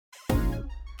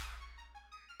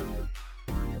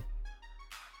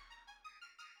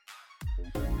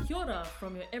Kia ora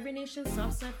from your Every Nation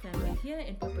Southside family here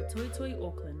in Papatoetoe,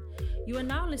 Auckland. You are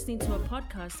now listening to a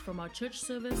podcast from our church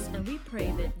service, and we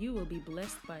pray that you will be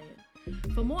blessed by it.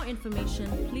 For more information,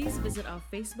 please visit our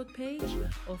Facebook page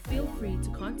or feel free to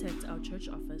contact our church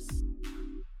office.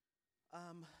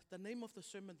 The name of the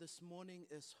sermon this morning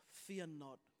is Fear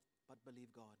Not, but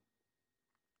Believe God.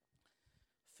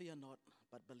 Fear not,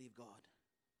 but believe God.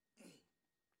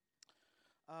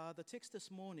 The text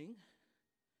this morning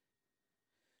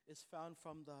is found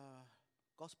from the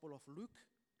Gospel of Luke,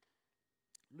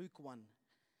 Luke 1.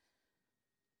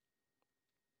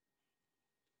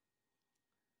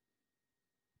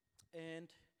 And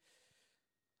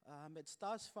it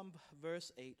starts from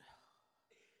verse 8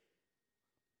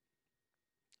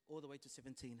 all the way to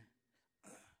 17.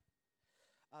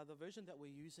 The version that we're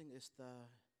using is the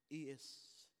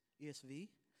ESV.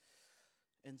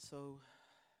 And so,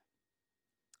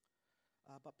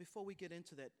 but before we get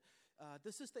into that,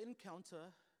 this is the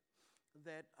encounter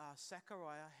that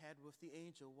Zechariah had with the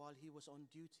angel while he was on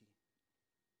duty.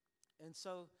 And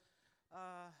so,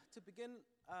 to begin,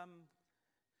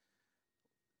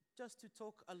 just to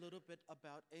talk a little bit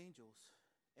about angels.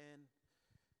 And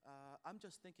I'm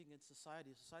just thinking in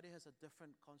society has a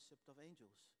different concept of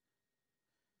angels.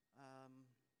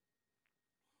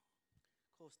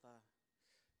 Of course, the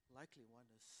likely one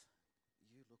is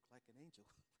you look like an angel.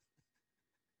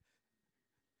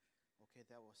 Okay,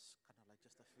 that was kind of like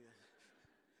just a fear.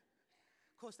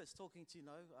 Of course, that's talking to,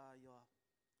 your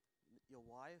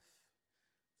wife.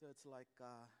 So it's like,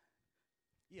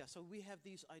 so we have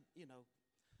these,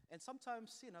 and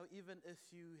sometimes, even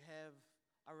if you have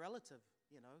a relative,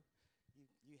 you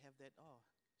have that,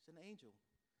 it's an angel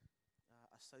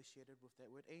associated with that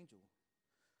word angel.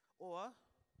 Or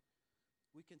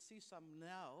we can see some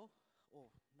now,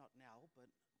 or not now, but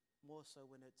more so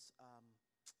when it's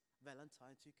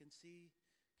Valentine's, you can see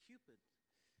Cupid.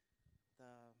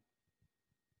 I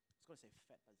was going to say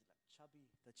fat, but it's like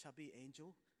the chubby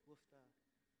angel with the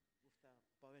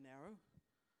bow and arrow.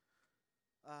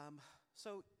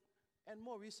 And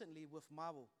more recently with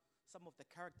Marvel, some of the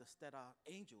characters that are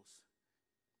angels.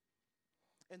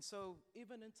 And so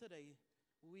even in today,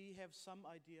 we have some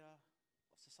idea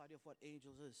of society of what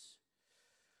angels is.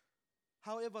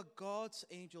 However, God's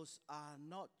angels are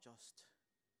not just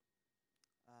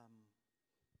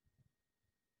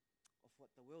of what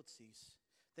the world sees.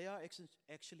 They are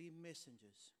actually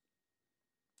messengers.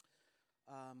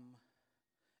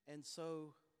 And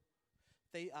so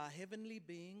they are heavenly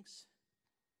beings.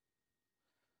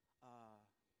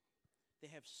 They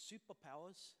have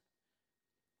superpowers,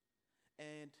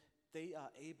 and they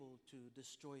are able to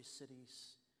destroy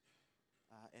cities.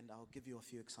 And I'll give you a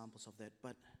few examples of that.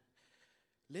 But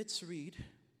let's read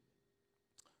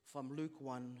from Luke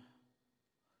 1,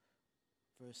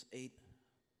 verse 8,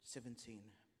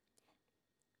 17.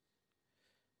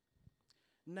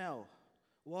 Now,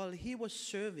 while he was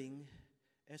serving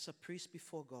as a priest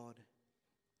before God,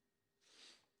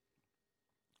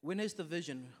 when his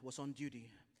division was on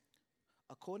duty,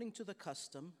 according to the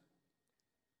custom,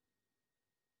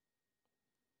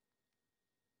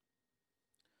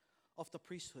 of the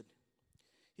priesthood,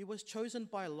 he was chosen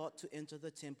by lot to enter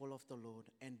the temple of the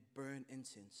Lord and burn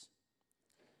incense.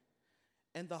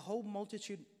 And the whole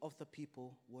multitude of the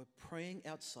people were praying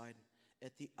outside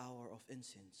at the hour of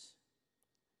incense.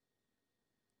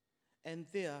 And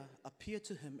there appeared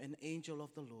to him an angel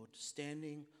of the Lord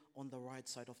standing on the right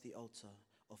side of the altar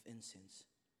of incense.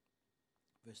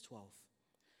 Verse 12.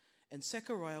 And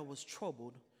Zechariah was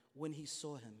troubled when he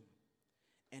saw him,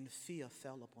 and fear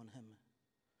fell upon him.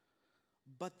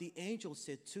 But the angel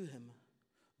said to him,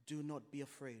 "Do not be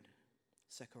afraid,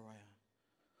 Zechariah,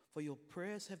 for your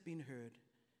prayers have been heard,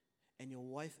 and your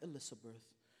wife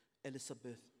Elizabeth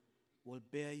will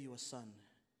bear you a son,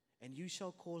 and you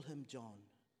shall call him John.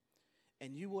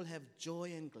 And you will have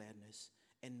joy and gladness,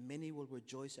 and many will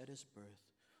rejoice at his birth,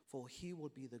 for he will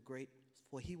be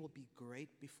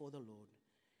great before the Lord.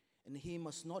 And he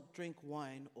must not drink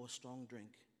wine or strong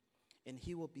drink, and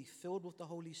he will be filled with the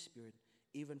Holy Spirit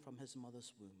even from his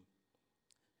mother's womb.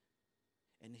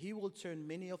 And he will turn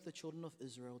many of the children of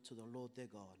Israel to the Lord their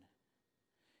God.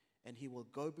 And he will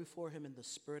go before him in the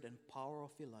spirit and power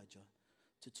of Elijah,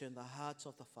 to turn the hearts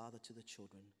of the father to the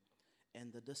children,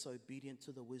 and the disobedient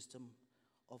to the wisdom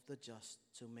of the just,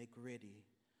 to make ready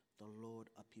the Lord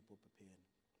a people prepared."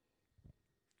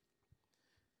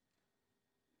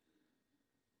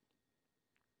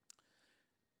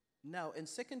 Now, in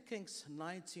 2 Kings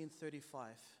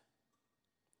 19:35,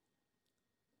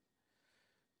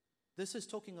 this is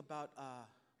talking about,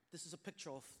 this is a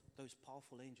picture of those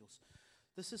powerful angels.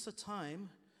 This is a time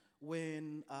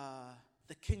when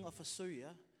the king of Assyria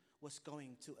was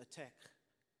going to attack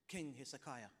King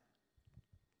Hezekiah.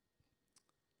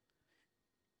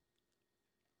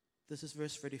 This is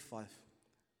verse 35.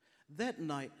 That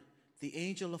night, the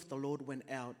angel of the Lord went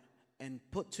out and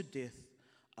put to death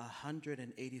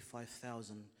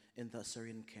 185,000 in the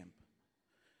Assyrian camp.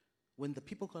 When the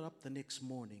people got up the next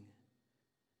morning,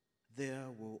 there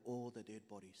were all the dead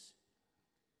bodies.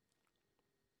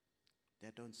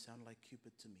 That don't sound like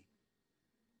Cupid to me.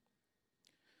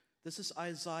 This is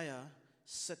Isaiah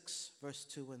 6, verse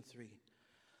 2 and 3.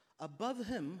 Above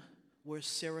him were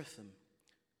seraphim,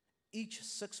 each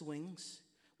 6 wings.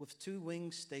 With 2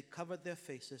 wings they covered their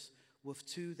faces, with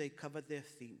 2 they covered their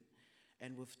feet,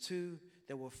 and with 2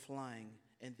 they were flying,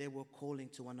 and they were calling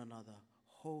to one another,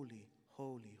 Holy,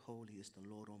 holy, holy is the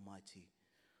Lord Almighty.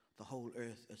 The whole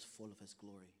earth is full of his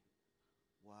glory.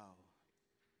 Wow.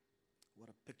 What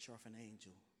a picture of an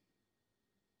angel.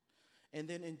 And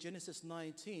then in Genesis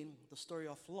 19, the story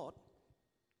of Lot,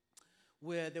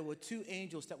 where there were 2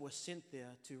 angels that were sent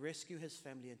there to rescue his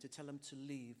family and to tell him to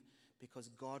leave because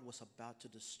God was about to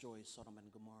destroy Sodom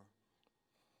and Gomorrah.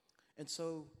 And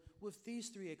so with these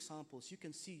 3 examples, you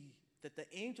can see that the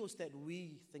angels that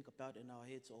we think about in our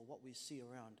heads or what we see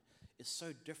around is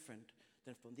so different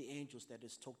than from the angels that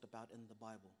is talked about in the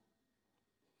Bible.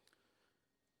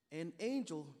 An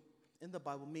angel in the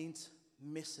Bible means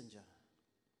messenger.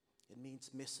 It means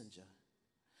messenger.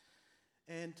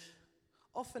 And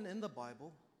often in the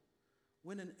Bible,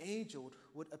 when an angel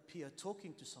would appear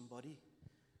talking to somebody,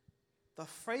 the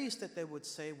phrase that they would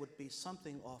say would be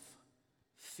something of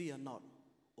fear not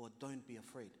or don't be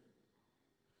afraid.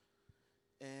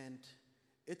 And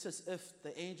it's as if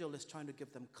the angel is trying to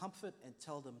give them comfort and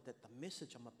tell them that the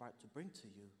message I'm about to bring to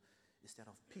you is that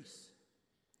of peace.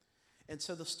 And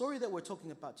so the story that we're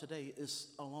talking about today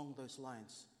is along those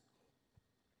lines.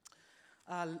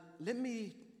 Let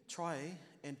me try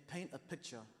and paint a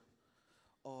picture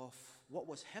of what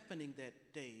was happening that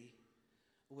day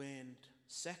when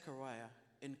Zechariah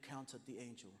encountered the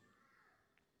angel.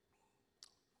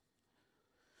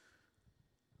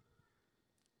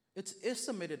 It's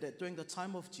estimated that during the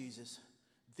time of Jesus,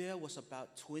 there was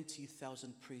about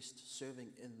 20,000 priests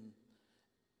serving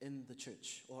in the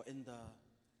church, or in the,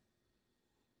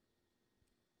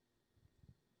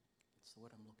 what's the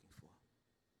word I'm looking for?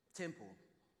 Temple.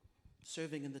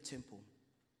 Serving in the temple.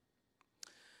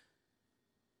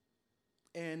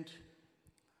 And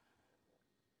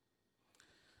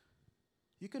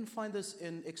you can find this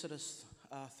in Exodus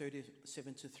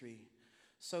 37-3.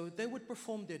 So they would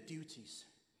perform their duties.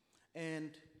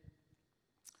 And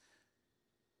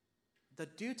the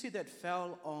duty that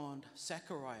fell on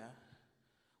Zechariah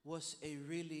was a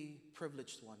really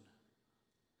privileged one.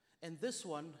 And this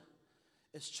one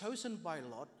is chosen by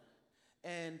Lot,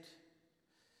 and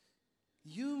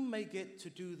you may get to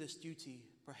do this duty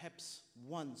perhaps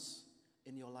once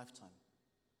in your lifetime.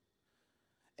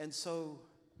 And so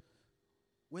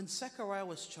when Zechariah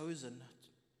was chosen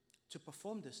to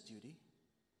perform this duty,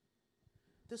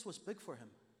 this was big for him.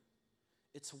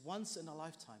 It's once in a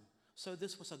lifetime. So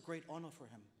this was a great honor for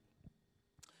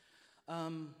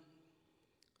him.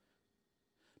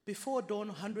 Before dawn,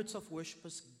 hundreds of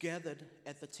worshippers gathered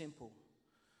at the temple.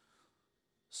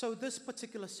 So this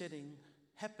particular setting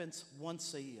happens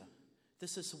once a year.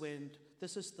 This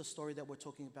is the story that we're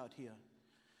talking about here.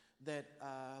 That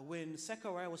when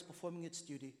Zechariah was performing its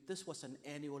duty, this was an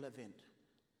annual event.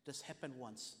 This happened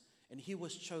once. And he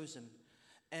was chosen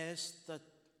as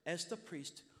the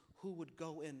priest who would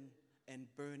go in and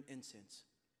burn incense.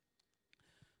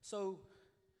 So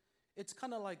it's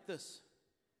kind of like this.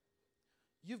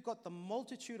 You've got the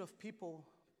multitude of people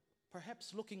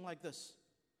perhaps looking like this.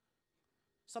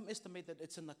 Some estimate that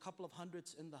it's in a couple of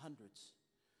hundreds, in the hundreds.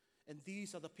 And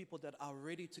these are the people that are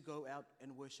ready to go out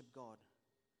and worship God.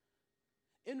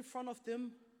 In front of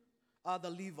them are the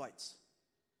Levites.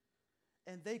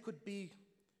 And they could be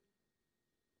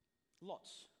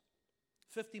lots,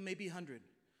 50, maybe 100.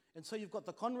 And so you've got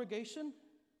the congregation,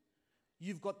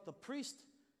 you've got the priest,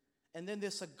 and then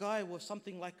there's a guy with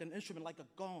something like an instrument, like a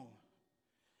gong.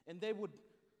 And they would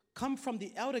come from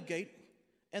the outer gate,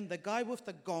 and the guy with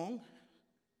the gong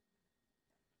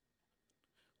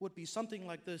would be something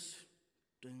like this.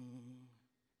 Ding,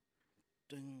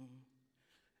 ding.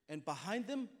 And behind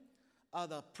them are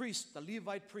the priest, the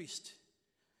Levite priest,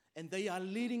 and they are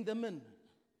leading them in.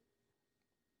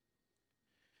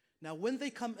 Now, when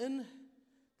they come in,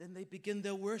 then they begin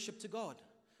their worship to God.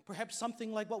 Perhaps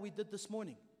something like what we did this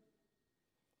morning.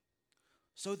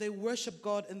 So they worship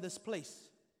God in this place.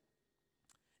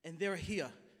 And they're here.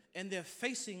 And they're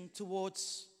facing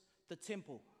towards the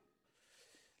temple.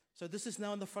 So this is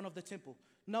now in the front of the temple.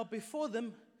 Now before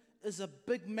them is a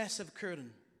big, massive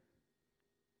curtain.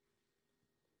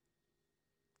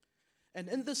 And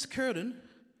in this curtain,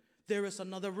 there is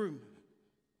another room.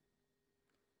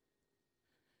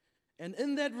 And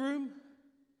in that room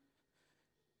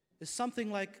is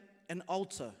something like an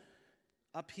altar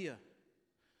up here.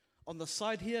 On the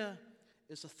side here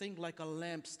is a thing like a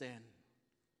lampstand.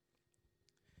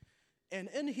 And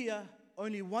in here,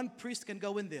 only one priest can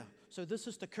go in there. So this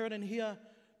is the curtain here.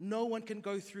 No one can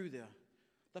go through there.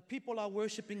 The people are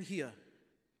worshiping here.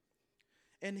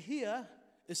 And here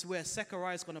is where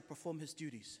Zechariah is going to perform his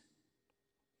duties.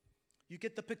 You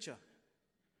get the picture.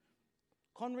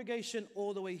 Congregation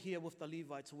all the way here with the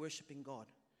Levites worshiping God.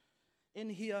 In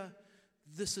here,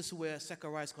 this is where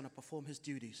Zechariah is going to perform his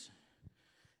duties.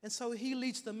 And so he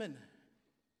leads them in.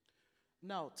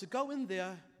 Now, to go in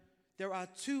there, there are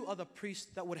two other priests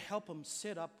that would help him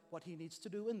set up what he needs to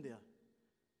do in there.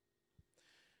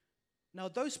 Now,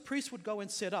 those priests would go and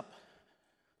set up.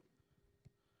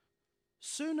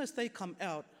 Soon as they come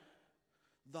out,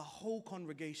 the whole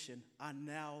congregation are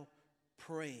now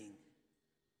praying.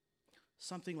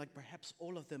 Something like perhaps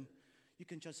all of them, you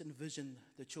can just envision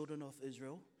the children of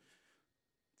Israel.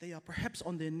 They are perhaps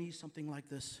on their knees, something like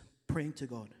this, praying to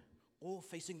God, all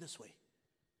facing this way.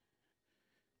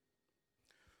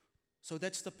 So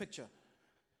that's the picture.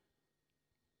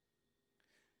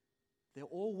 They're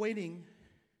all waiting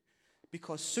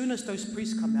because soon as those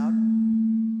priests come out,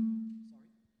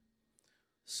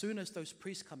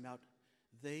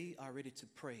 they are ready to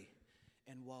pray.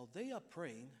 And while they are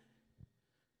praying,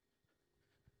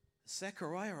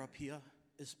 Zechariah up here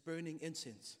is burning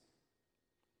incense.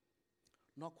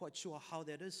 Not quite sure how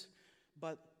that is,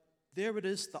 but there it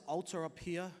is, the altar up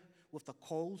here with the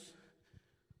coals,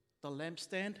 the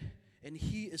lampstand, and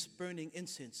he is burning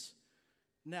incense.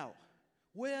 Now,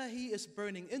 where he is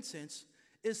burning incense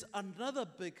is another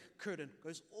big curtain,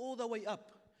 goes all the way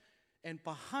up, and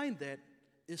behind that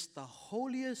is the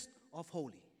holiest of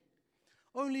holy.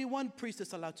 Only one priest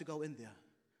is allowed to go in there,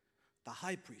 the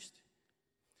high priest.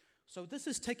 So this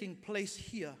is taking place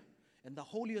here, and the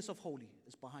holiest of holy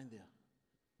is behind there.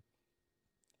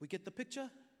 We get the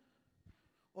picture?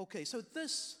 Okay, so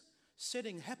this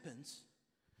setting happens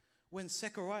when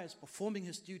Zechariah is performing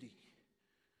his duty.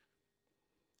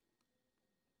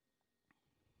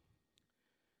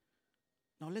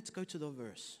 Now let's go to the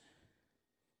verse.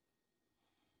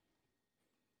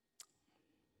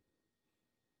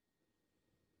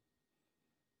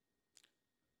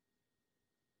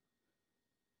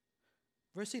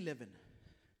 Verse 11.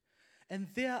 And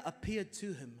there appeared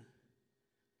to him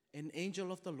an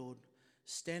angel of the Lord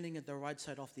standing at the right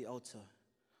side of the altar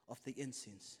of the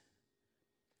incense.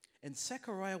 And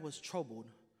Zechariah was troubled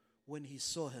when he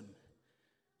saw him,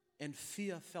 and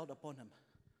fear fell upon him.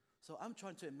 So I'm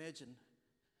trying to imagine,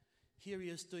 here he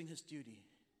is doing his duty.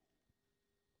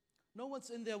 No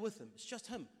one's in there with him, it's just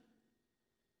him.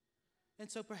 And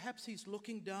so perhaps he's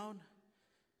looking down,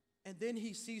 and then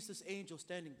he sees this angel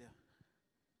standing there.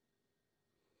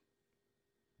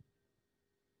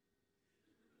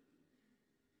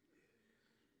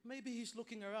 Maybe he's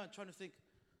looking around trying to think.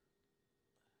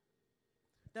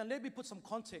 Now let me put some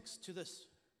context to this.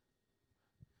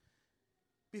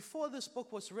 Before this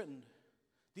book was written,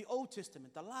 the Old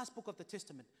Testament, the last book of the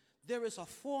Testament, there is a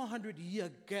 400-year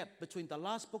gap between the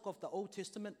last book of the Old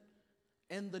Testament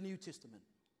and the New Testament.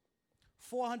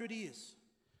 400 years.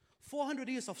 400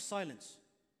 years of silence.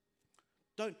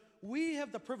 We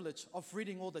have the privilege of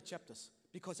reading all the chapters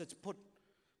because it's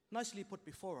nicely put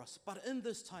before us. But in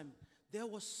this time, there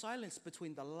was silence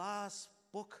between the last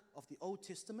book of the Old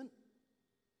Testament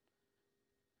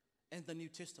and the New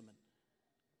Testament.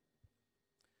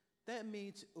 That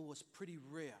means it was pretty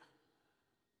rare.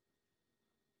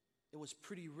 It was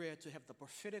pretty rare to have the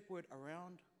prophetic word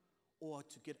around or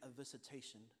to get a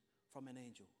visitation from an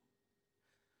angel.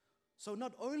 So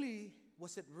not only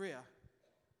was it rare,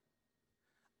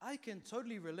 I can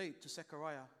totally relate to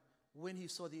Zechariah when he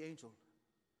saw the angel.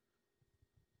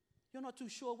 You're not too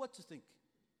sure what to think.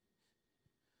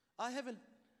 I haven't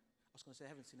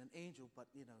seen an angel, but,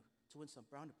 to win some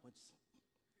brownie points.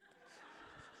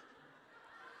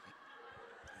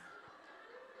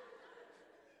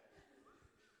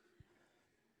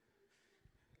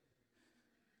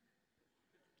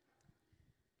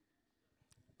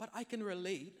 But I can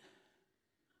relate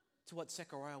to what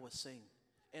Zechariah was saying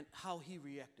and how he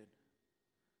reacted.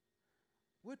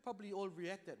 We'd probably all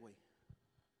react that way.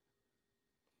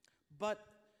 But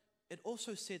it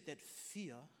also said that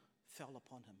fear fell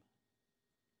upon him.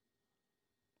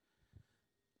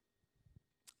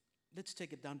 Let's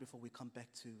take it down before we come back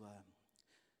to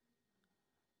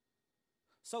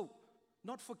So,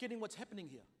 not forgetting what's happening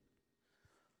here.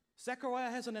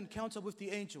 Zechariah has an encounter with the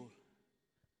angel,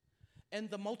 and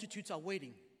the multitudes are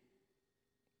waiting.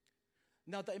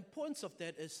 Now, the importance of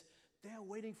that is they are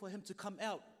waiting for him to come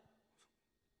out.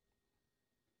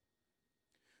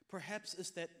 Perhaps it's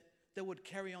that they would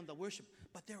carry on the worship,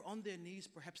 but they're on their knees,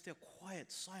 perhaps they're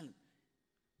quiet, silent.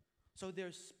 So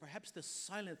there's perhaps the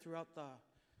silence throughout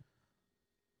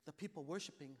the people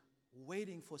worshiping,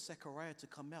 waiting for Zechariah to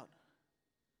come out.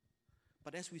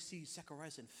 But as we see,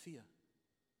 Zechariah's in fear.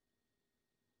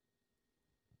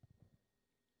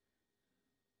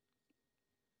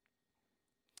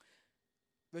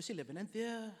 Verse 11, and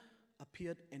there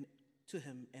appeared to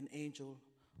him an angel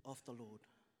of the Lord,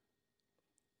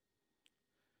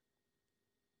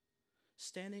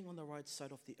 standing on the right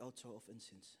side of the altar of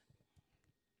incense.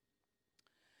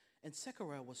 And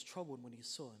Zechariah was troubled when he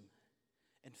saw him,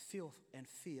 and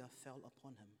fear fell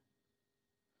upon him.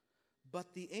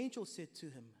 But the angel said to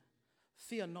him,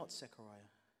 fear not, Zechariah,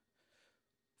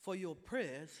 for your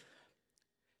prayers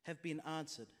have been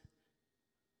answered.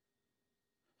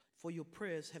 For your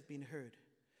prayers have been heard,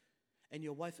 and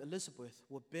your wife Elizabeth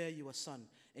will bear you a son,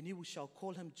 and you shall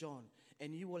call him John,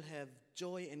 and you will have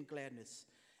joy and gladness,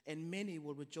 and many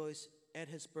will rejoice at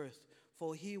his birth,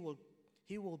 for he will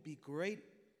be great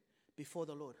before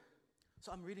the Lord.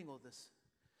 So I'm reading all this.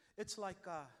 It's like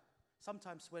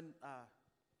sometimes when,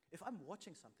 if I'm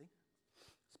watching something,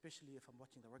 especially if I'm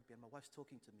watching the rugby and my wife's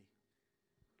talking to me,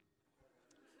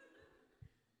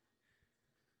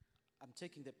 I'm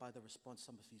taking that by the response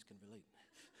some of you can relate.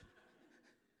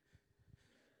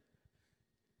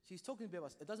 She's talking to me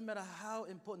about, it doesn't matter how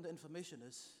important the information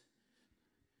is,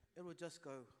 it will just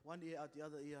go one ear out the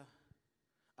other ear,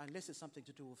 unless it's something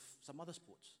to do with some other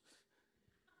sports.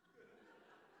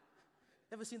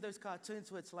 Ever seen those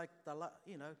cartoons where it's like,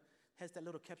 has that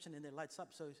little caption and it lights up,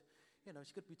 so,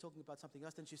 she could be talking about something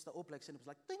else, then she's the All Blacks, and it was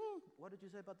like, ding, what did you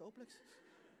say about the All Blacks?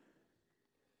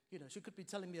 She could be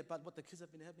telling me about what the kids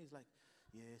have been having. He's like,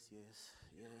 yes.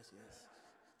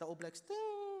 The All Blacks,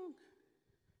 ding.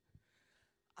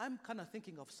 I'm kind of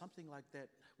thinking of something like that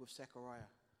with Zechariah.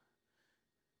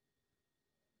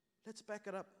 Let's back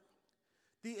it up.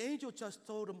 The angel just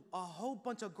told him a whole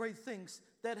bunch of great things,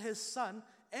 that his son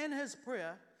and his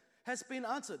prayer has been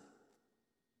answered.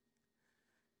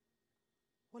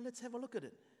 Well, let's have a look at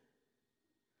it.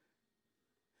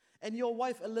 And your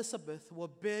wife Elizabeth will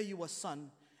bear you a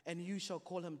son, and you shall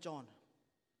call him John.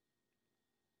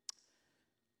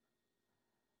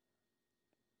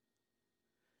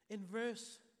 In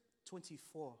verse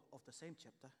 24 of the same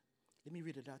chapter, let me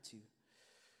read it out to you.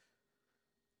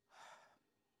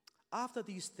 After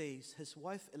these days, his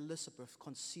wife Elizabeth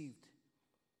conceived,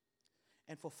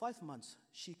 and for 5 months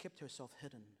she kept herself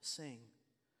hidden, saying,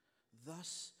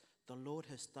 thus the Lord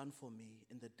has done for me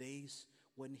in the days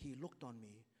when he looked on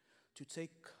me to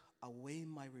take away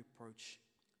my reproach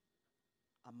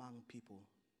among people.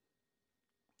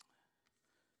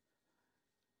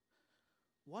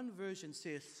 One version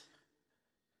says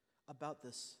about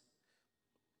this,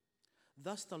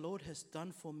 thus the Lord has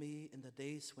done for me in the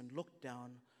days when looked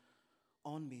down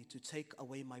on me to take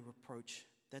away my reproach.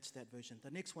 That's that version.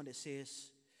 The next one, it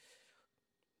says,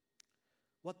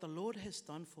 what the Lord has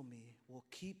done for me will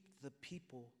keep the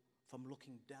people from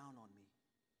looking down on me.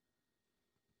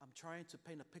 I'm trying to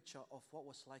paint a picture of what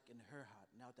was like in her heart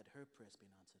now that her prayer has been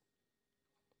answered.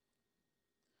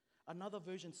 Another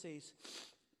version says,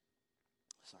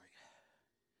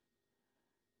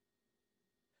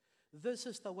 this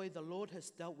is the way the Lord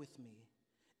has dealt with me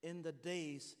in the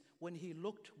days when he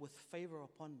looked with favor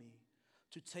upon me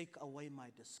to take away my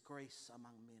disgrace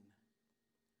among men.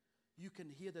 You can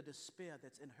hear the despair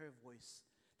that's in her voice,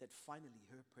 that finally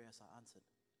her prayers are answered.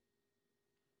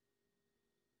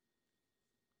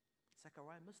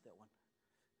 Zechariah missed that one.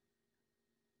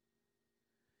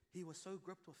 He was so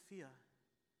gripped with fear.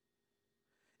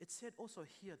 It said also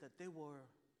here that they were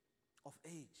of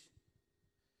age.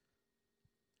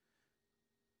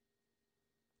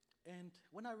 And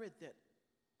when I read that,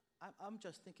 I'm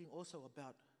just thinking also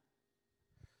about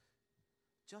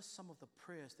just some of the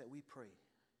prayers that we pray.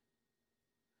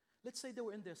 Let's say they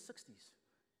were in their 60s.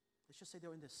 Let's just say they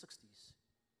were in their 60s.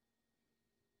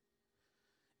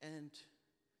 And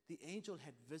the angel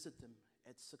had visited them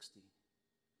at 60.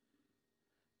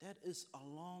 That is a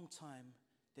long time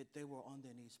that they were on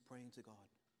their knees praying to God.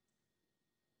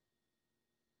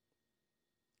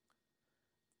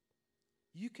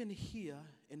 You can hear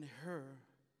in her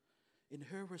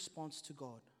response to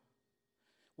God,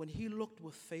 when he looked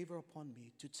with favor upon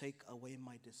me to take away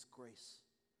my disgrace.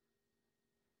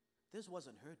 This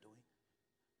wasn't her doing.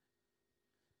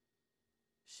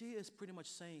 She is pretty much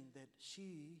saying that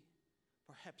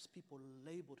perhaps people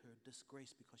labeled her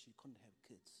disgraced because she couldn't have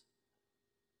kids.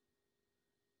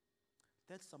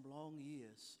 That's some long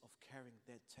years of carrying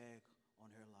that tag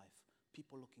on her life.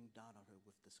 People looking down on her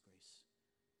with disgrace.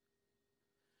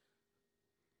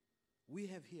 We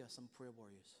have here some prayer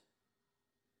warriors.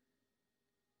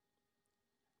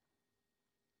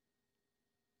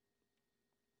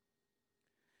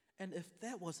 And if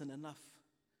that wasn't enough,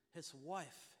 his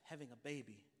wife having a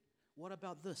baby, what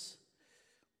about this?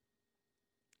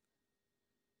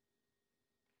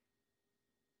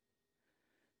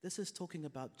 This is talking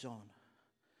about John,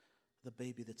 the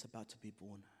baby that's about to be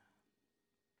born.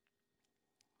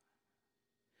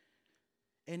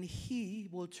 And he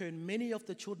will turn many of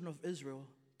the children of Israel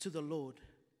to the Lord,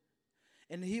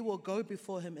 and he will go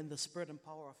before him in the spirit and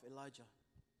power of Elijah.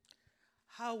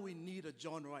 How we need a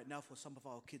John right now for some of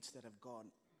our kids that have gone.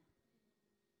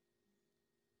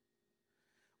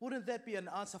 Wouldn't that be an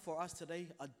answer for us today?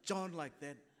 A John like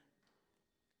that.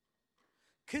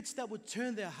 Kids that would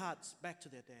turn their hearts back to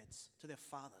their dads, to their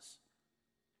fathers.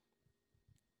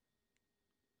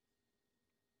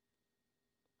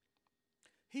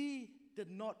 He did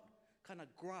not kind of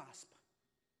grasp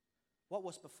what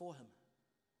was before him.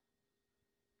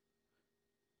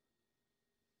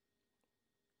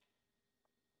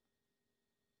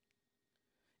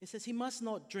 It says he must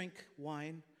not drink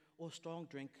wine or strong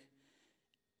drink.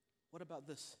 What about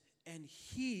this? And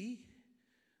he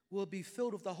will be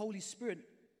filled with the Holy Spirit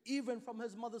even from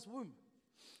his mother's womb.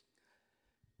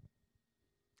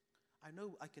 I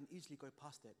know I can easily go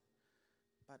past that,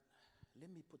 but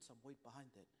let me put some weight behind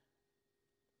that.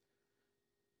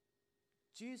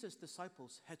 Jesus'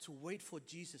 disciples had to wait for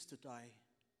Jesus to die,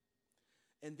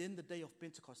 and then the day of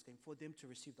Pentecost came for them to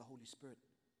receive the Holy Spirit.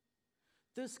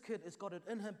 This kid has got it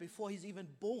in him before he's even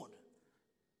born.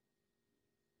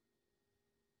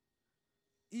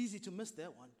 Easy to miss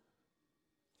that one.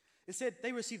 It said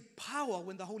they received power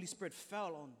when the Holy Spirit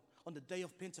fell on the day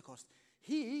of Pentecost.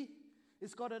 He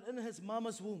has got it in his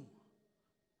mama's womb.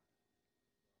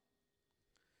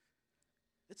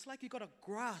 It's like you got to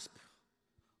grasp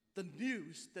the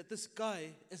news that this guy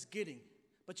is getting.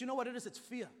 But you know what it is? It's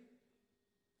fear.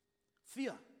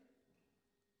 Fear.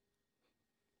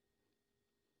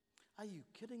 Are you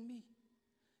kidding me?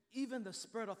 Even the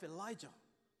spirit of Elijah.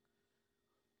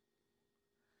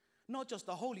 Not just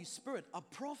the Holy Spirit, a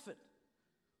prophet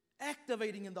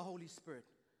activating in the Holy Spirit.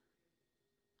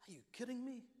 Are you kidding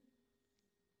me?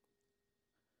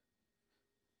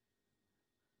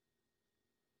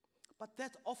 But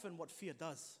that's often what fear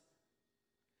does.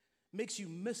 Makes you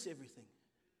miss everything.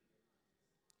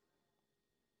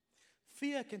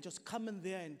 Fear can just come in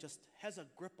there and just has a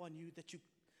grip on you that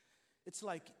it's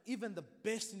like even the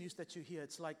best news that you hear,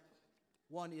 it's like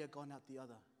one ear gone out the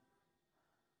other.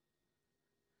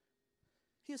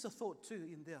 Here's a thought too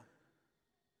in there.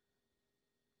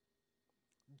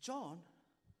 John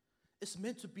is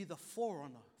meant to be the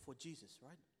forerunner for Jesus,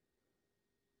 right?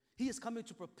 He is coming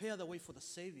to prepare the way for the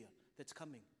Savior that's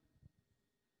coming.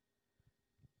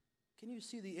 Can you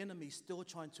see the enemy still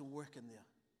trying to work in there?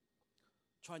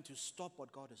 Trying to stop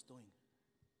what God is doing.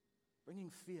 Bringing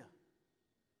fear.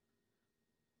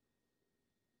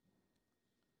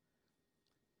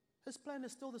 His plan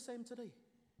is still the same today.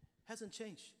 Hasn't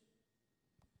changed.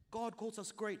 God calls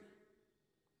us great,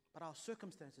 but our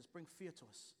circumstances bring fear to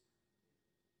us.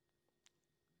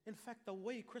 In fact, the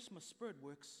way Christmas spirit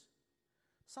works,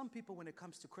 some people, when it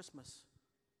comes to Christmas,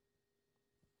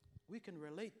 we can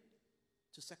relate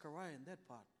to Zechariah in that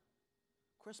part.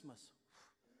 Christmas.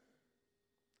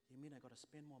 You mean I got to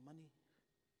spend more money?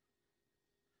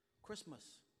 Christmas.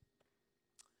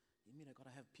 You mean I got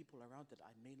to have people around that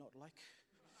I may not like?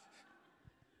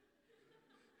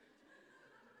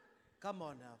 Come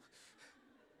on now.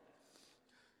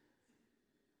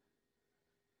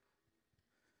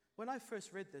 When I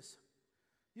first read this,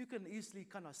 you can easily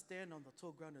kind of stand on the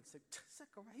tall ground and say,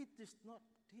 Zechariah,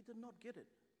 he did not get it.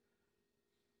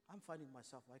 I'm finding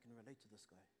myself, I can relate to this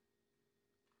guy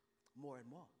more and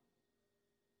more.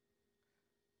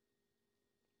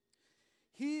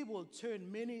 He will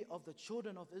turn many of the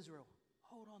children of Israel.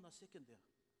 Hold on a second there.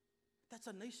 That's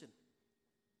a nation.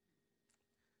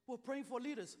 We're praying for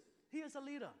leaders. He is a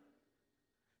leader.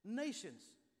 Nations,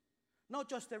 not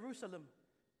just Jerusalem.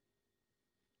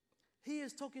 He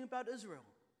is talking about Israel.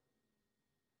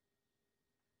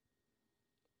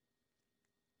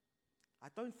 I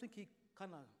don't think he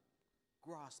kind of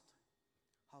grasped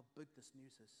how big this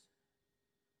news is.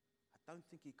 I don't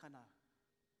think he kind of,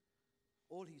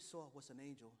 all he saw was an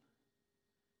angel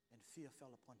and fear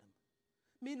fell upon him.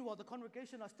 Meanwhile, the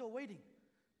congregation are still waiting.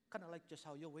 Kind of like just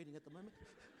how you're waiting at the moment.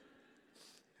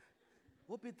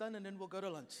 We'll be done and then we'll go to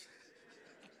lunch.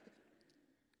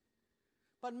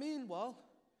 But meanwhile,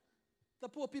 the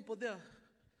poor people there,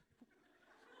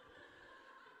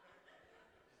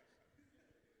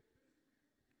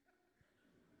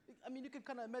 I mean, you can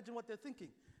kind of imagine what they're thinking.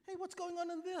 Hey, what's going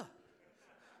on in there?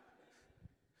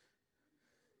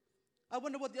 I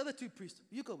wonder what the other two priests,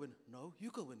 you go in. No,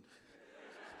 you go in.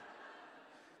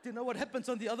 Do you know what happens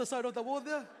on the other side of the wall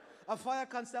there? A fire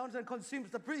comes down and consumes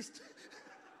the priest.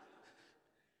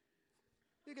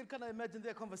 You can kind of imagine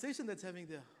their conversation that's having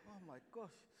there. Oh my gosh,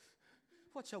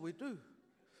 what shall we do?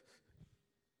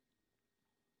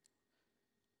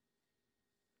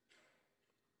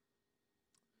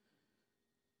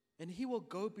 And he will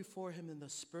go before him in the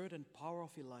spirit and power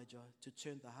of Elijah to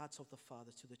turn the hearts of the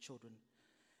fathers to the children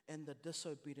and the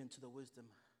disobedient to the wisdom.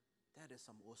 That is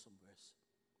some awesome verse.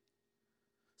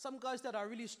 Some guys that are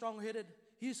really strong-headed,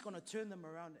 he's going to turn them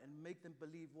around and make them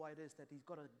believe why it is that he's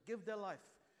got to give their life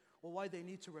or why they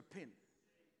need to repent.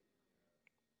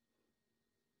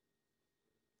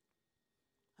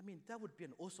 I mean, that would be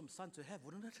an awesome son to have,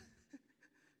 wouldn't it?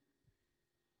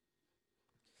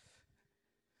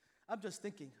 I'm just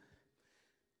thinking,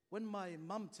 when my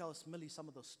mom tells Millie some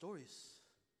of those stories,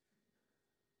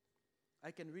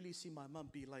 I can really see my mom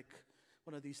be like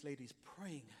one of these ladies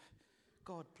praying,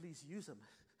 God, please use him.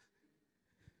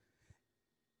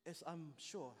 As I'm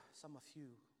sure some of you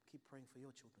keep praying for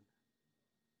your children.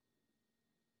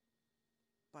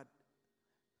 But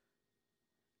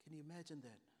can you imagine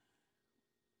that?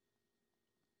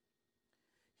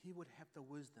 He would have the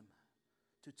wisdom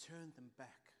to turn them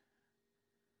back.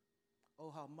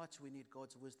 Oh, how much we need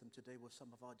God's wisdom today with some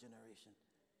of our generation.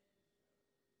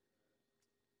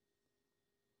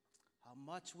 How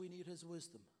much we need his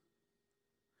wisdom.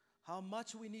 How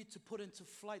much we need to put into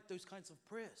flight those kinds of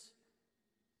prayers.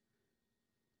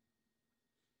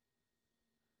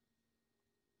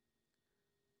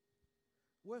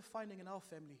 We're finding in our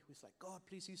family, it's like, God,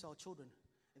 please use our children.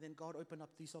 And then God open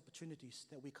up these opportunities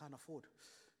that we can't afford.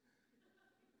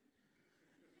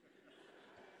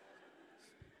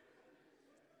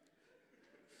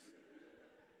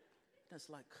 It's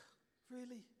like,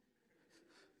 really?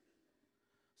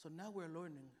 So now we're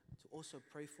learning to also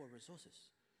pray for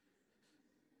resources.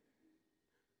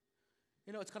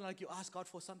 You know, it's kind of like you ask God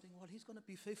for something. Well, he's going to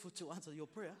be faithful to answer your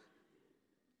prayer.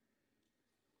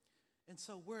 And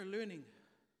so we're learning.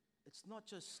 It's not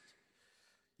just,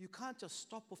 you can't just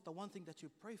stop with the one thing that you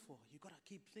pray for. You got to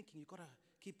keep thinking. You got to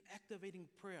keep activating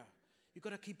prayer. You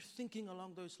got to keep thinking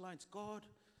along those lines. God,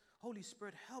 Holy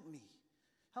Spirit, help me.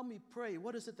 Help me pray.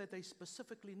 What is it that they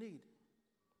specifically need?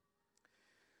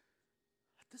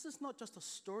 This is not just a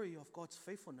story of God's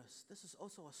faithfulness. This is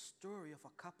also a story of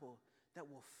a couple that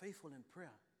were faithful in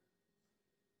prayer.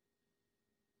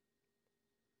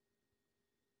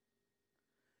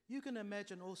 You can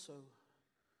imagine also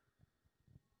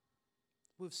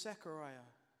with Zechariah,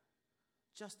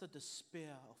 just the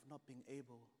despair of not being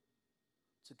able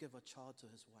to give a child to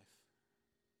his wife.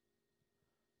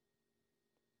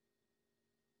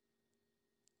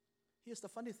 Here's the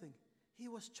funny thing. He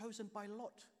was chosen by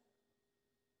Lot.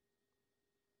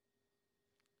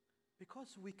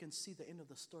 Because we can see the end of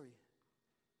the story,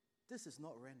 this is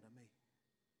not random, eh?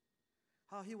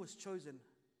 How he was chosen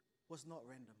was not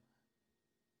random.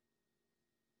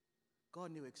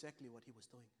 God knew exactly what he was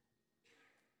doing.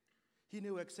 He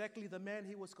knew exactly the man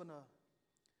he was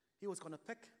gonna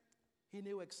pick. He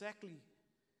knew exactly,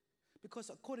 because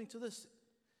according to this,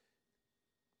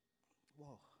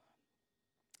 wow,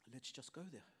 let's just go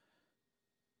there.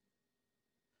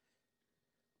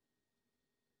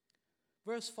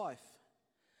 Verse 5.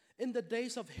 In the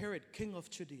days of Herod, king of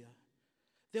Judea,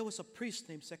 there was a priest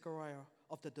named Zechariah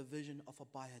of the division of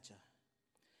Abijah.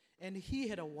 And he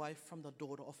had a wife from the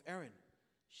daughter of Aaron.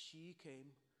 She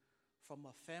came from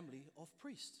a family of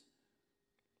priests.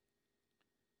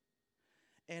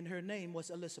 And her name was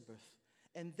Elizabeth.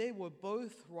 And they were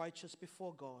both righteous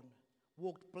before God,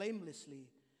 walked blamelessly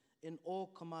in all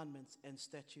commandments and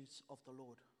statutes of the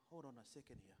Lord. Hold on a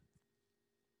second here.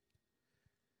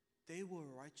 They were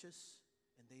righteous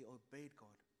and they obeyed God,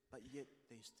 but yet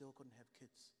they still couldn't have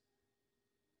kids.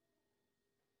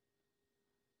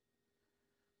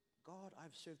 God,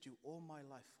 I've served you all my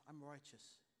life. I'm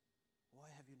righteous. Why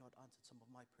have you not answered some of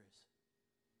my prayers?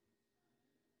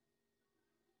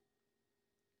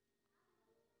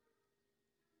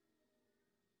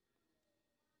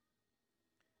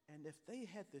 And if they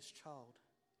had this child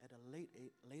at a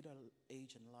later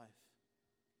age in life,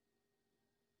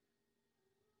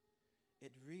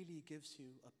 it really gives you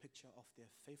a picture of their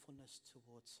faithfulness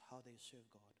towards how they serve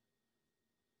God.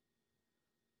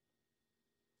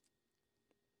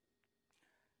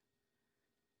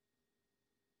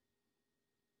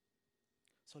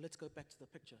 So let's go back to the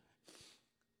picture.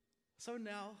 So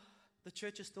now the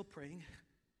church is still praying.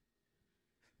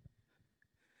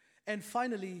 And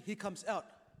finally, he comes out.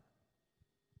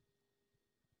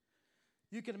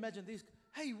 You can imagine these,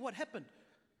 hey, what happened?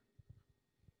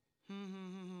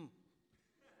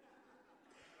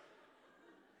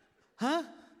 Huh?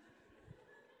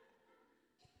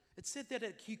 It said there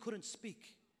that he couldn't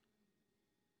speak.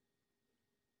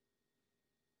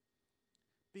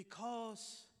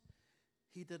 Because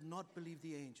he did not believe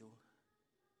the angel,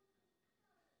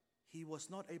 he was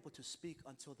not able to speak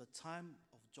until the time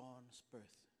of John's birth.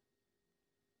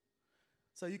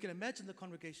 So you can imagine the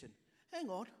congregation. Hang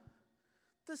on.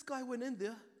 This guy went in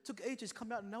there, took ages,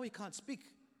 come out, and now he can't speak.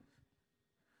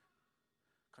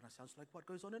 Kind of sounds like what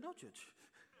goes on in our church.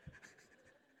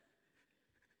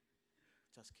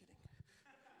 Just kidding.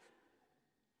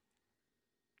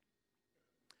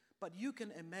 But you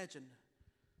can imagine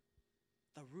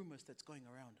the rumors that's going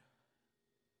around.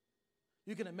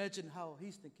 You can imagine how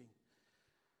he's thinking.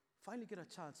 Finally get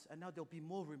a chance, and now there'll be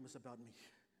more rumors about me.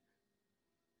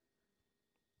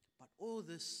 But all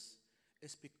this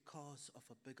is because of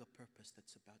a bigger purpose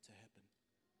that's about to happen.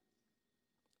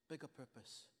 Bigger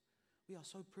purpose. We are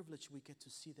so privileged we get to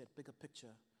see that bigger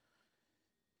picture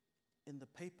in the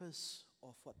papers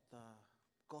of what the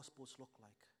Gospels look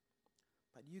like.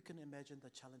 But you can imagine the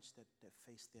challenge that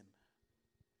faced them.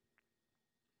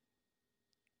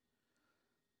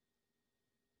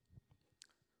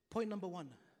 Point number 1.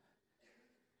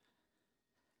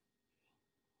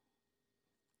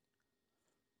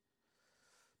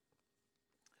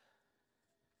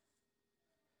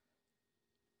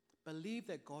 Believe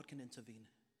that God can intervene.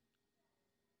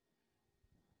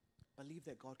 Believe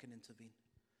that God can intervene.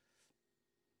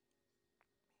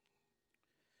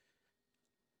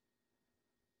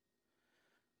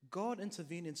 God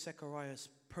intervened in Zechariah's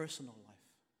personal life.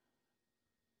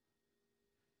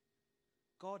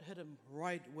 God hit him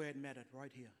right where it mattered,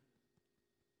 right here.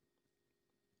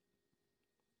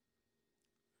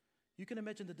 You can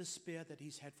imagine the despair that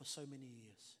he's had for so many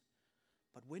years.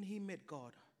 But when he met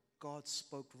God, God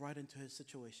spoke right into his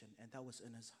situation, and that was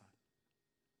in his heart.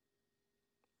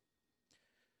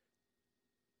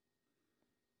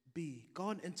 B,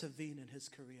 God intervened in his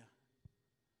career.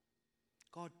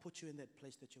 God put you in that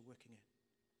place that you're working at.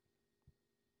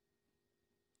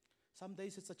 Some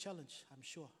days it's a challenge, I'm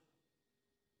sure.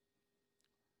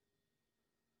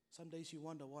 Some days you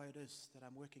wonder why it is that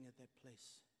I'm working at that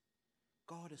place.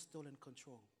 God is still in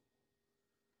control.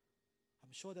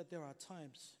 I'm sure that there are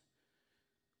times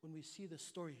when we see the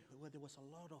story where there was a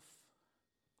lot of,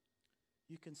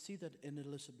 you can see that in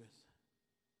Elizabeth,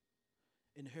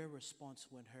 in her response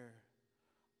when her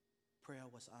prayer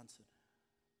was answered.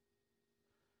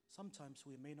 Sometimes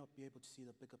we may not be able to see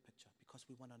the bigger picture because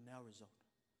we want a now result.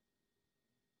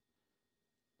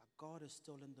 But God is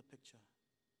still in the picture.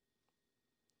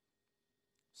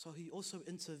 So he also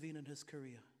intervened in his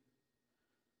career.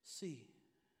 C,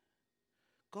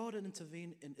 God had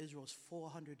intervened in Israel's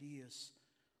 400 years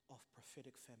of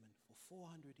prophetic famine. For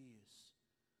 400 years,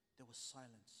 there was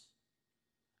silence.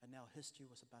 And now history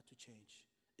was about to change.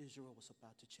 Israel was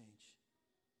about to change.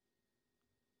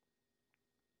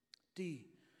 D,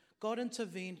 God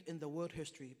intervened in the world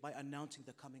history by announcing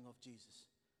the coming of Jesus.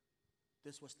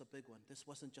 This was the big one. This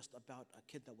wasn't just about a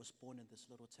kid that was born in this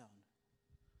little town.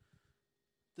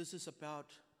 This is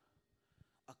about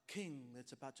a king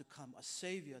that's about to come, a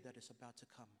savior that is about to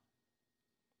come.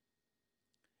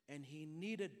 And he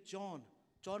needed John.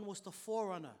 John was the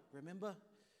forerunner, remember?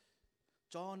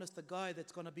 John is the guy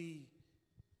that's going to be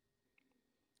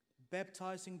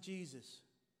baptizing Jesus.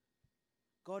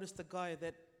 God is the guy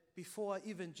that before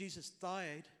even Jesus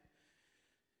died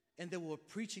and they were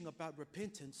preaching about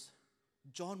repentance,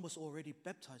 John was already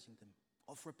baptizing them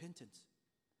of repentance.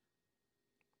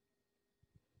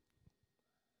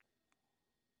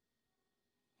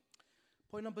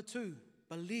 Point number 2,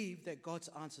 believe that God's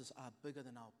answers are bigger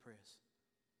than our prayers.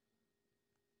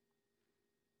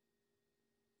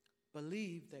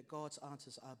 Believe that God's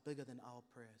answers are bigger than our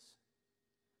prayers.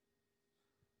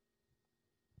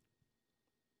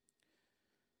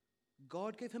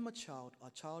 God gave him a child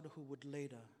who would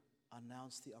later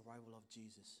announce the arrival of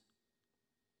Jesus.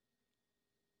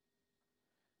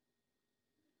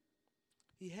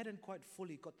 He hadn't quite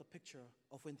fully got the picture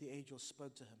of when the angel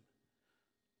spoke to him.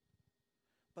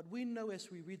 But we know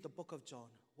as we read the book of John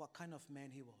what kind of man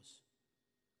he was.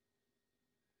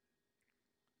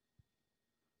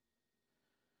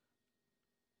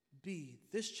 B,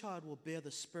 this child will bear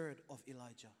the spirit of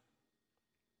Elijah,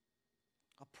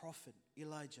 a prophet,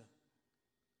 Elijah.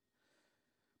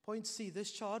 Point C,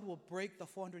 this child will break the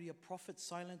 400-year prophet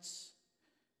silence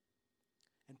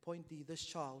And point D, this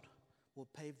child will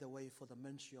pave the way for the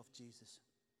ministry of Jesus.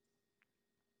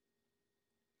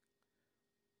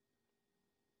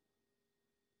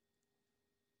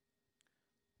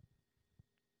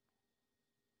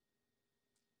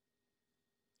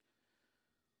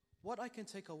 What I can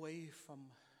take away from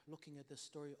looking at the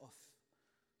story of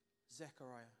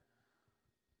Zechariah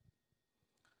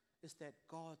is that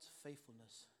God's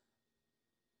faithfulness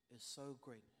is so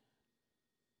great.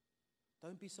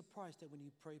 Don't be surprised that when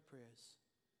you pray prayers,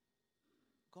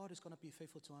 God is going to be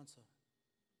faithful to answer.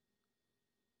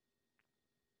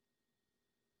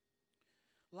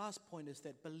 Last point is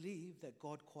that believe that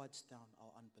God quiets down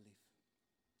our unbelief.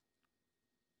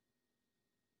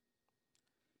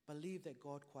 Believe that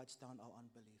God quiets down our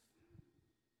unbelief.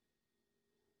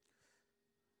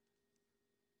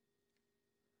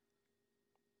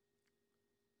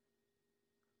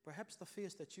 Perhaps the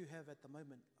fears that you have at the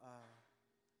moment are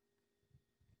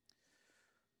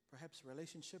perhaps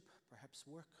relationship, perhaps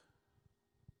work.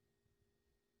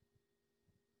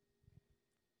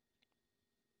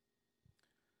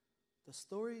 The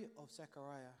story of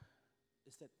Zechariah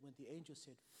is that when the angel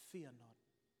said, "Fear not,"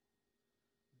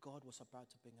 God was about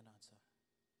to bring an answer.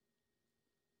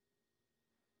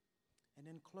 And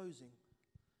in closing,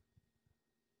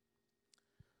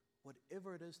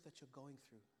 whatever it is that you're going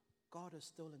through, God is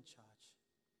still in charge.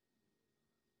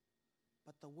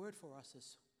 But the word for us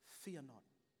is fear not.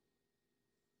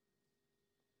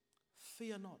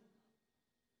 Fear not.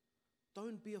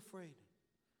 Don't be afraid.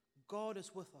 God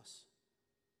is with us.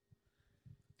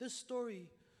 This story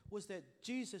was that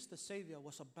Jesus, the Savior,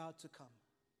 was about to come.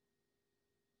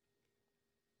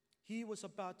 He was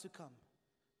about to come.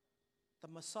 The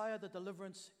Messiah, the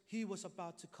deliverance, He was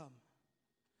about to come.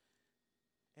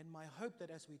 And my hope that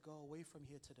as we go away from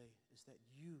here today is that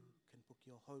you can put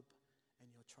your hope and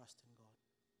your trust in God.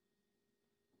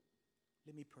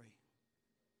 Let me pray.